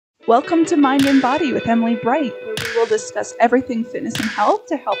Welcome to Mind and Body with Emily Bright, where we will discuss everything fitness and health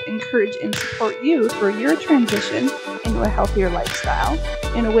to help encourage and support you through your transition into a healthier lifestyle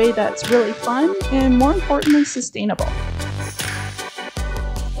in a way that's really fun and, more importantly, sustainable.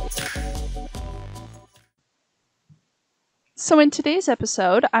 So in today's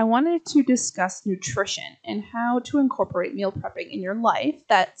episode, I wanted to discuss nutrition and how to incorporate meal prepping in your life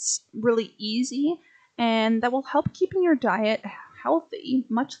that's really easy and that will help keeping your diet healthy,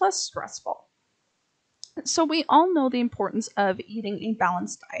 much less stressful. So we all know the importance of eating a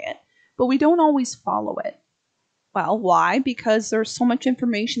balanced diet, but we don't always follow it. Well, why? Because there's so much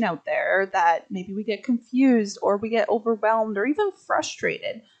information out there that maybe we get confused or we get overwhelmed or even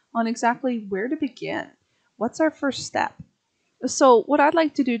frustrated on exactly where to begin. What's our first step? So what I'd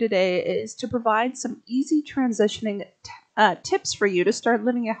like to do today is to provide some easy transitioning tips for you to start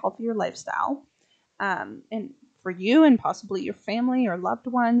living a healthier lifestyle, and for you and possibly your family or loved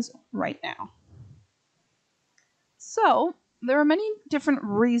ones right now. So there are many different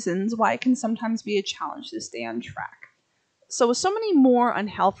reasons why it can sometimes be a challenge to stay on track. So with so many more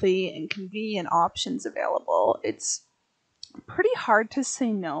unhealthy and convenient options available, it's pretty hard to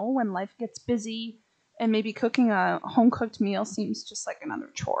say no when life gets busy and maybe cooking a home-cooked meal seems just like another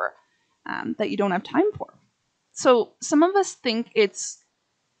chore that you don't have time for. So some of us think it's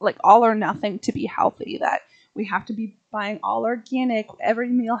like all or nothing to be healthy, that we have to be buying all organic, every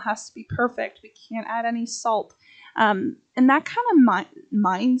meal has to be perfect, we can't add any salt. And that kind of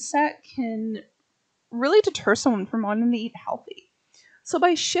mindset can really deter someone from wanting to eat healthy. So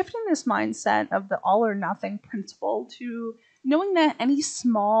by shifting this mindset of the all or nothing principle to knowing that any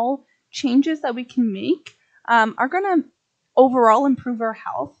small changes that we can make are going to overall improve our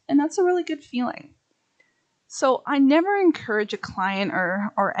health, and that's a really good feeling. So I never encourage a client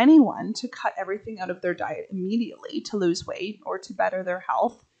or anyone to cut everything out of their diet immediately to lose weight or to better their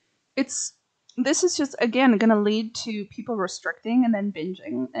health. This is just, again, going to lead to people restricting and then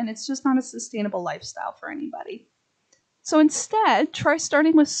binging, and it's just not a sustainable lifestyle for anybody. So instead, try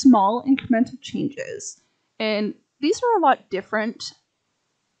starting with small incremental changes. And these are a lot different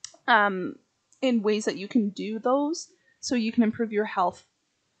in ways that you can do those so you can improve your health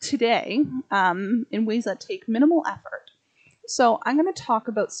today in ways that take minimal effort. So I'm going to talk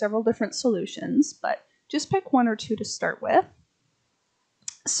about several different solutions, but just pick one or two to start with.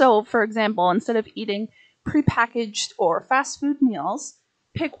 So, for example, instead of eating prepackaged or fast food meals,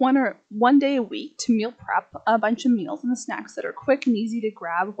 pick one day a week to meal prep a bunch of meals and snacks that are quick and easy to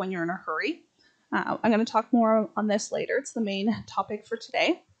grab when you're in a hurry. I'm going to talk more on this later. It's the main topic for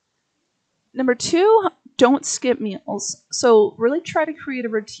today. Number 2, don't skip meals. So really try to create a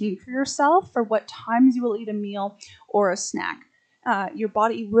routine for yourself for what times you will eat a meal or a snack. Your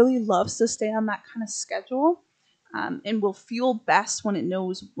body really loves to stay on that kind of schedule. And will feel best when it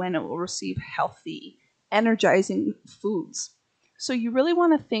knows when it will receive healthy, energizing foods. So you really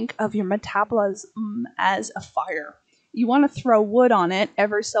want to think of your metabolism as a fire. You want to throw wood on it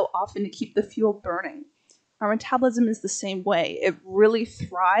every so often to keep the fuel burning. Our metabolism is the same way. It really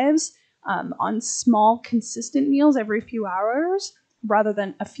thrives on small, consistent meals every few hours rather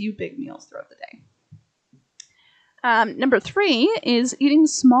than a few big meals throughout the day. Number 3 is eating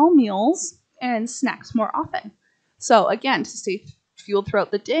small meals and snacks more often. So again, to stay fueled throughout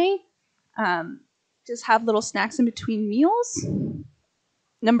the day, just have little snacks in between meals.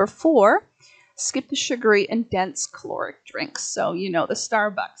 Number 4, skip the sugary and dense caloric drinks. So, the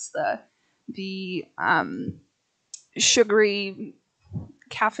Starbucks, the sugary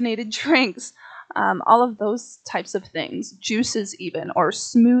caffeinated drinks, all of those types of things, juices even, or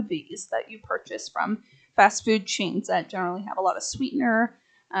smoothies that you purchase from fast food chains that generally have a lot of sweetener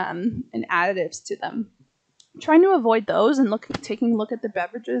and additives to them. Trying to avoid those and taking a look at the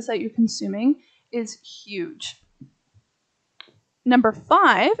beverages that you're consuming is huge. Number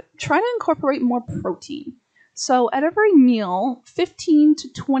 5, try to incorporate more protein. So at every meal, 15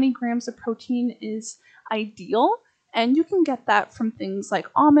 to 20 grams of protein is ideal, and you can get that from things like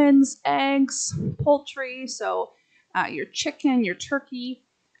almonds, eggs, poultry, so your chicken, your turkey.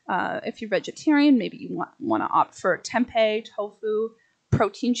 If you're vegetarian, maybe you want to opt for tempeh, tofu.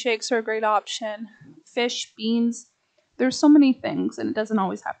 Protein shakes are a great option. Fish, beans. There's so many things, and it doesn't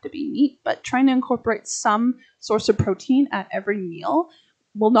always have to be meat, but trying to incorporate some source of protein at every meal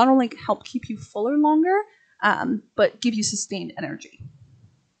will not only help keep you fuller longer, but give you sustained energy.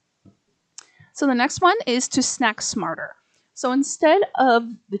 So the next one is to snack smarter. So instead of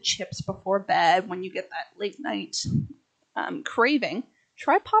the chips before bed when you get that late night craving,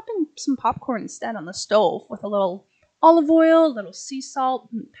 try popping some popcorn instead on the stove with a little olive oil, a little sea salt,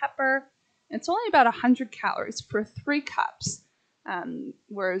 and pepper. It's only about 100 calories for 3 cups.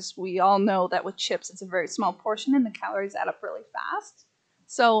 Whereas we all know that with chips, it's a very small portion and the calories add up really fast.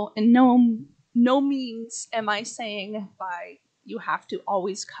 So in no means am I saying by you have to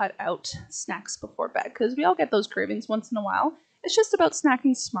always cut out snacks before bed, because we all get those cravings once in a while. It's just about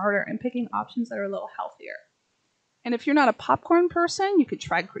snacking smarter and picking options that are a little healthier. And if you're not a popcorn person, you could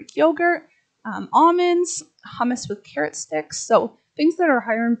try Greek yogurt, almonds, hummus with carrot sticks. So things that are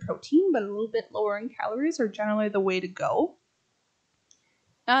higher in protein but a little bit lower in calories are generally the way to go.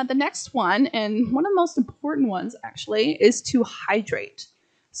 The next one, and one of the most important ones actually, is to hydrate.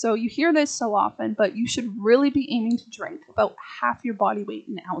 So you hear this so often, but you should really be aiming to drink about half your body weight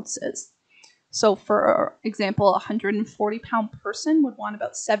in ounces. So for example, a 140-pound person would want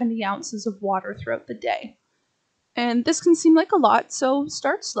about 70 ounces of water throughout the day. And this can seem like a lot, so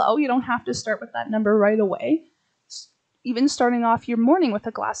start slow. You don't have to start with that number right away. Even starting off your morning with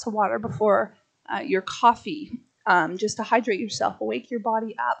a glass of water before your coffee, just to hydrate yourself, wake your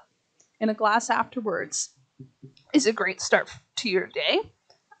body up, and a glass afterwards is a great start to your day.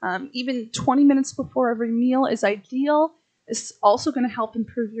 Even 20 minutes before every meal is ideal. It's also going to help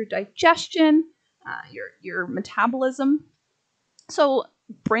improve your digestion, your metabolism. So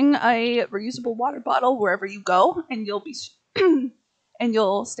bring a reusable water bottle wherever you go, and you'll be and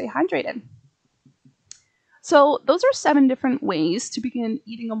you'll stay hydrated. So those are 7 different ways to begin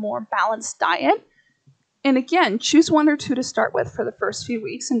eating a more balanced diet. And again, choose 1 or 2 to start with for the first few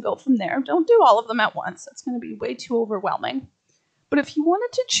weeks and go from there. Don't do all of them at once. That's going to be way too overwhelming. But if you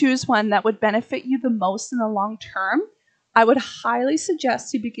wanted to choose one that would benefit you the most in the long term, I would highly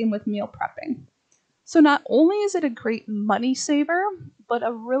suggest you begin with meal prepping. So not only is it a great money saver, but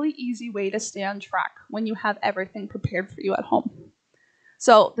a really easy way to stay on track when you have everything prepared for you at home.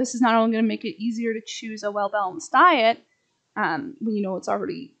 So this is not only going to make it easier to choose a well-balanced diet when you know it's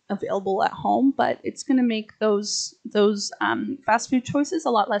already available at home, but it's going to make those fast food choices a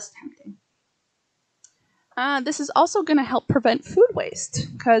lot less tempting. This is also going to help prevent food waste,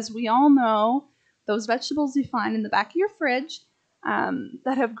 because we all know those vegetables you find in the back of your fridge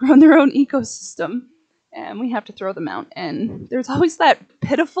that have grown their own ecosystem, and we have to throw them out. And there's always that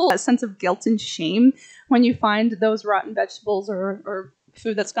pitiful sense of guilt and shame when you find those rotten vegetables or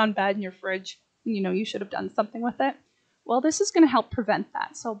food that's gone bad in your fridge. You know, you should have done something with it. Well, this is going to help prevent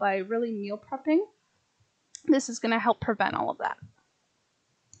that. So by really meal prepping, this is going to help prevent all of that.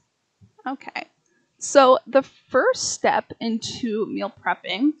 Okay. So the first step into meal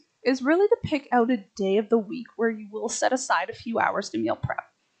prepping is really to pick out a day of the week where you will set aside a few hours to meal prep.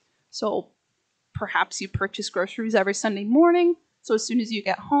 So perhaps you purchase groceries every Sunday morning, so as soon as you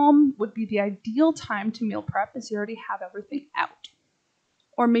get home would be the ideal time to meal prep, as you already have everything out.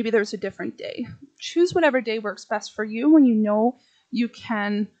 Or maybe there's a different day. Choose whatever day works best for you when you know you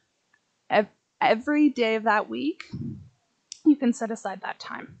can, every day of that week, you can set aside that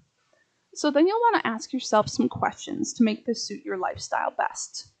time. So then you'll want to ask yourself some questions to make this suit your lifestyle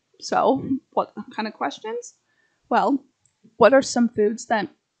best. So what kind of questions? Well, what are some foods that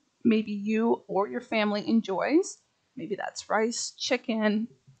maybe you or your family enjoys? Maybe that's rice, chicken,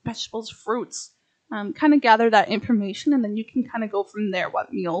 vegetables, fruits. Kind of gather that information, and then you can kind of go from there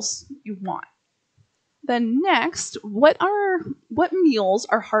what meals you want. Then next, what meals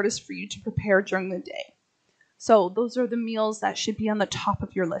are hardest for you to prepare during the day? So those are the meals that should be on the top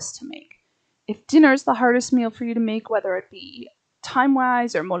of your list to make. If dinner is the hardest meal for you to make, whether it be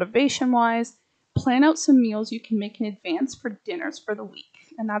time-wise or motivation-wise, plan out some meals you can make in advance for dinners for the week.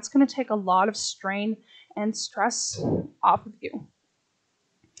 And that's going to take a lot of strain and stress off of you.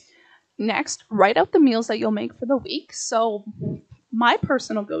 Next, write out the meals that you'll make for the week. So my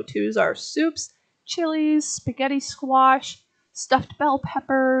personal go-tos are soups, chilies, spaghetti squash, stuffed bell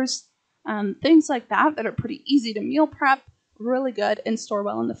peppers, things like that are pretty easy to meal prep, really good, and store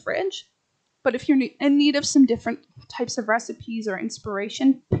well in the fridge. But if you're in need of some different types of recipes or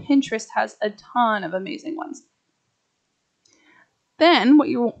inspiration, Pinterest has a ton of amazing ones. Then what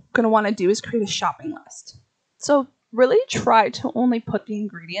you're going to want to do is create a shopping list. So really try to only put the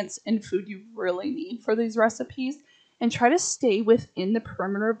ingredients and food you really need for these recipes, and try to stay within the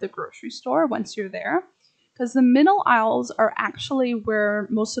perimeter of the grocery store once you're there, because the middle aisles are actually where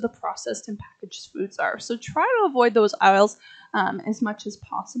most of the processed and packaged foods are. So try to avoid those aisles as much as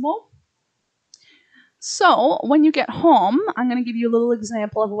possible. So when you get home, I'm going to give you a little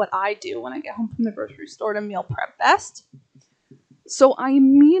example of what I do when I get home from the grocery store to meal prep best. So I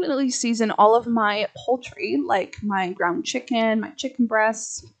immediately season all of my poultry, like my ground chicken, my chicken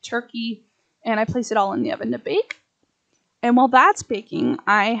breasts, turkey, and I place it all in the oven to bake. And while that's baking,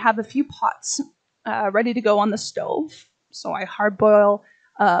 I have a few pots ready to go on the stove. So I hard boil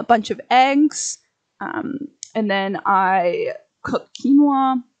a bunch of eggs, and then I cooked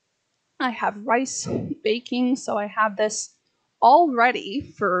quinoa. I have rice baking, so I have this all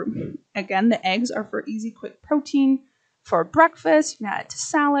ready for, again, the eggs are for easy, quick protein. For breakfast, you can add it to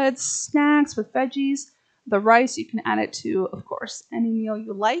salads, snacks with veggies. The rice, you can add it to, of course, any meal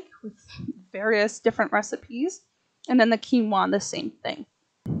you like with various different recipes. And then the quinoa, the same thing.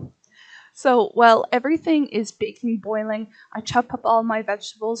 So while everything is baking, boiling, I chop up all my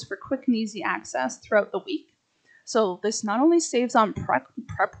vegetables for quick and easy access throughout the week. So this not only saves on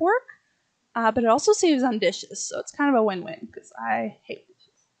prep work, but it also saves on dishes. So it's kind of a win-win because I hate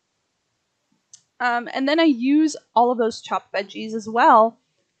dishes. And then I use all of those chopped veggies as well.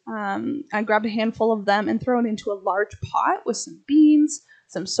 I grab a handful of them and throw it into a large pot with some beans,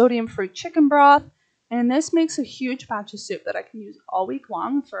 some sodium-free chicken broth, and this makes a huge batch of soup that I can use all week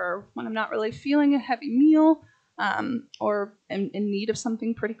long for when I'm not really feeling a heavy meal or in need of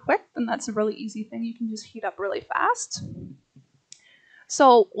something pretty quick. Then that's a really easy thing you can just heat up really fast.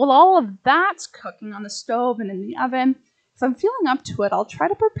 So while all of that's cooking on the stove and in the oven, if I'm feeling up to it, I'll try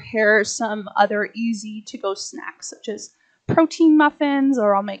to prepare some other easy to-go snacks, such as protein muffins,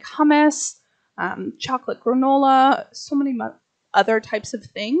 or I'll make hummus, chocolate granola, so many other types of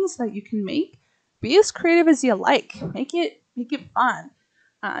things that you can make. Be as creative as you like. Make it fun.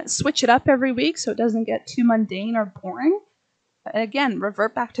 Switch it up every week so it doesn't get too mundane or boring. But again,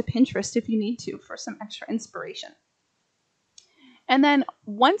 revert back to Pinterest if you need to for some extra inspiration. And then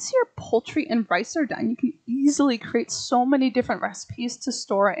once your poultry and rice are done, you can easily create so many different recipes to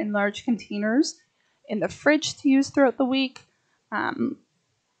store in large containers in the fridge to use throughout the week. And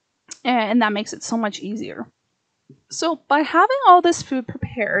that makes it so much easier. So by having all this food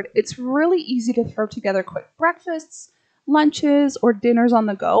prepared, it's really easy to throw together quick breakfasts, lunches, or dinners on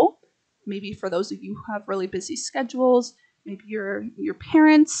the go. Maybe for those of you who have really busy schedules, maybe your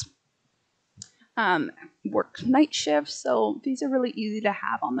parents work night shifts, so these are really easy to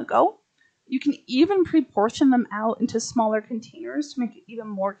have on the go. You can even pre-portion them out into smaller containers to make it even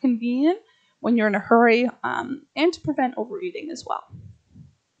more convenient when you're in a hurry, and to prevent overeating as well.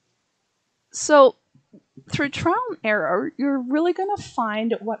 So through trial and error, you're really going to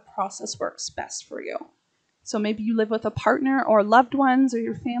find what process works best for you. So maybe you live with a partner or loved ones or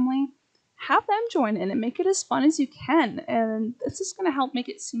your family. Have them join in and make it as fun as you can. And this is going to help make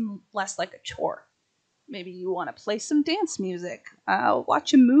it seem less like a chore. Maybe you want to play some dance music,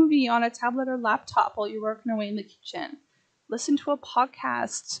 watch a movie on a tablet or laptop while you're working away in the kitchen, listen to a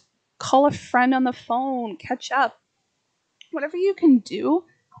podcast, call a friend on the phone, catch up. Whatever you can do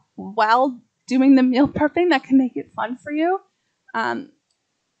while doing the meal prepping that can make it fun for you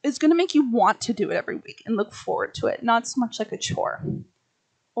is going to make you want to do it every week and look forward to it, not so much like a chore.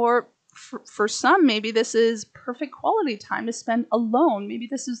 Or for some, maybe this is perfect quality time to spend alone. Maybe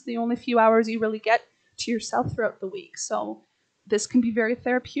this is the only few hours you really get to yourself throughout the week. So this can be very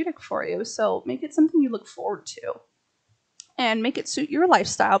therapeutic for you. So make it something you look forward to. And make it suit your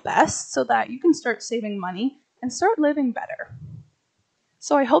lifestyle best so that you can start saving money and start living better.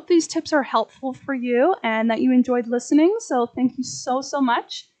 So I hope these tips are helpful for you and that you enjoyed listening. So thank you so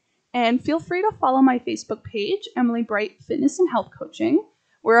much. And feel free to follow my Facebook page, Emily Bright Fitness and Health Coaching,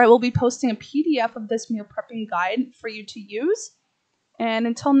 where I will be posting a PDF of this meal prepping guide for you to use. And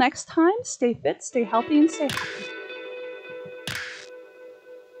until next time, stay fit, stay healthy, and stay happy.